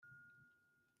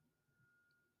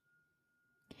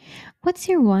What's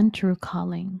your one true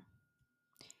calling?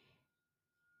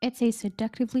 It's a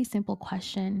seductively simple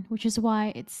question, which is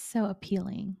why it's so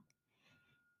appealing.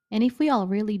 And if we all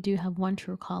really do have one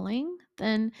true calling,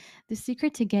 then the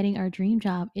secret to getting our dream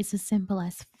job is as simple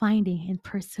as finding and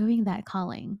pursuing that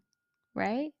calling,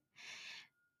 right?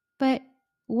 But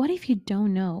what if you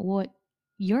don't know what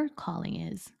your calling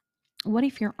is? What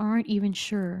if you aren't even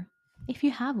sure if you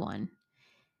have one?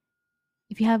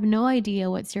 If you have no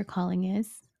idea what your calling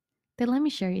is, then let me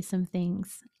share you some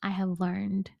things I have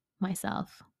learned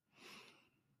myself.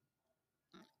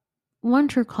 One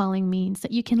true calling means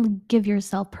that you can give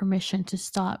yourself permission to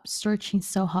stop searching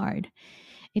so hard.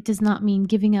 It does not mean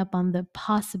giving up on the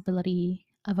possibility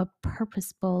of a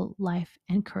purposeful life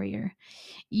and career.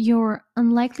 You're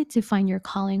unlikely to find your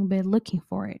calling by looking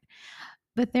for it,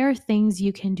 but there are things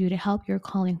you can do to help your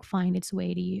calling find its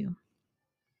way to you.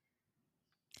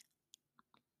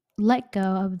 Let go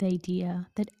of the idea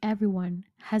that everyone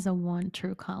has a one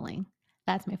true calling.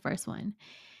 That's my first one.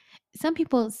 Some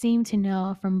people seem to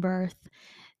know from birth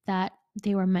that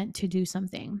they were meant to do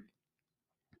something.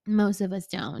 Most of us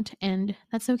don't, and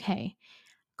that's okay.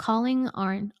 Calling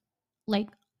aren't like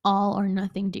all or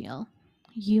nothing deal.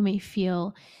 You may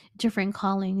feel different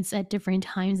callings at different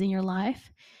times in your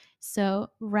life. So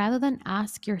rather than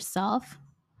ask yourself,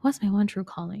 what's my one true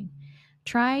calling?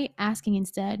 Try asking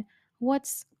instead,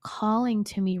 what's calling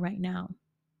to me right now?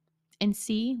 And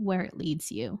see where it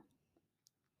leads you.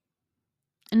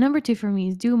 And number two for me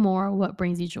is do more what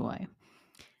brings you joy.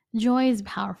 Joy is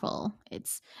powerful,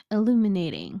 it's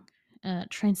illuminating,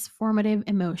 transformative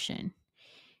emotion.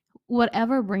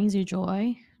 Whatever brings you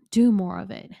joy, do more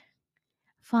of it.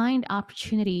 Find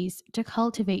opportunities to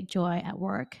cultivate joy at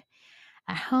work,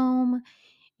 at home,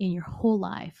 in your whole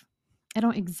life. I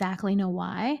don't exactly know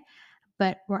why,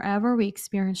 but wherever we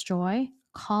experience joy,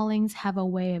 callings have a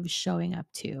way of showing up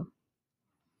too.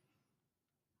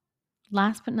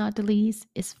 Last but not the least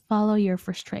is follow your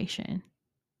frustration.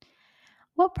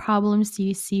 What problems do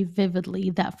you see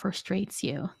vividly that frustrates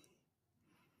you?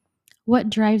 What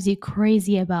drives you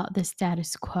crazy about the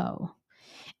status quo?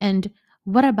 And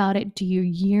what about it do you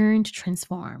yearn to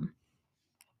transform?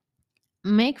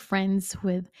 Make friends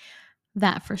with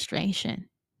that frustration.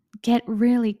 Get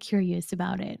really curious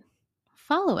about it.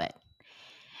 Follow it.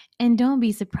 And don't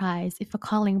be surprised if a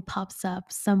calling pops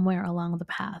up somewhere along the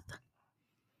path.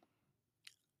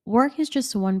 Work is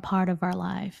just one part of our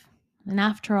life. And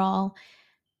after all,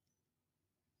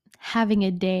 having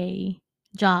a day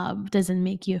job doesn't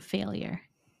make you a failure.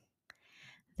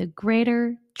 The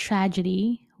greater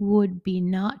tragedy would be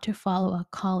not to follow a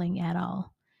calling at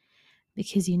all,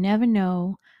 because you never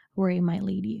know where it might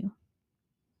lead you.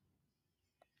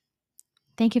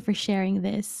 Thank you for sharing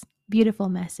this beautiful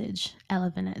message,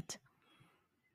 Elevanet.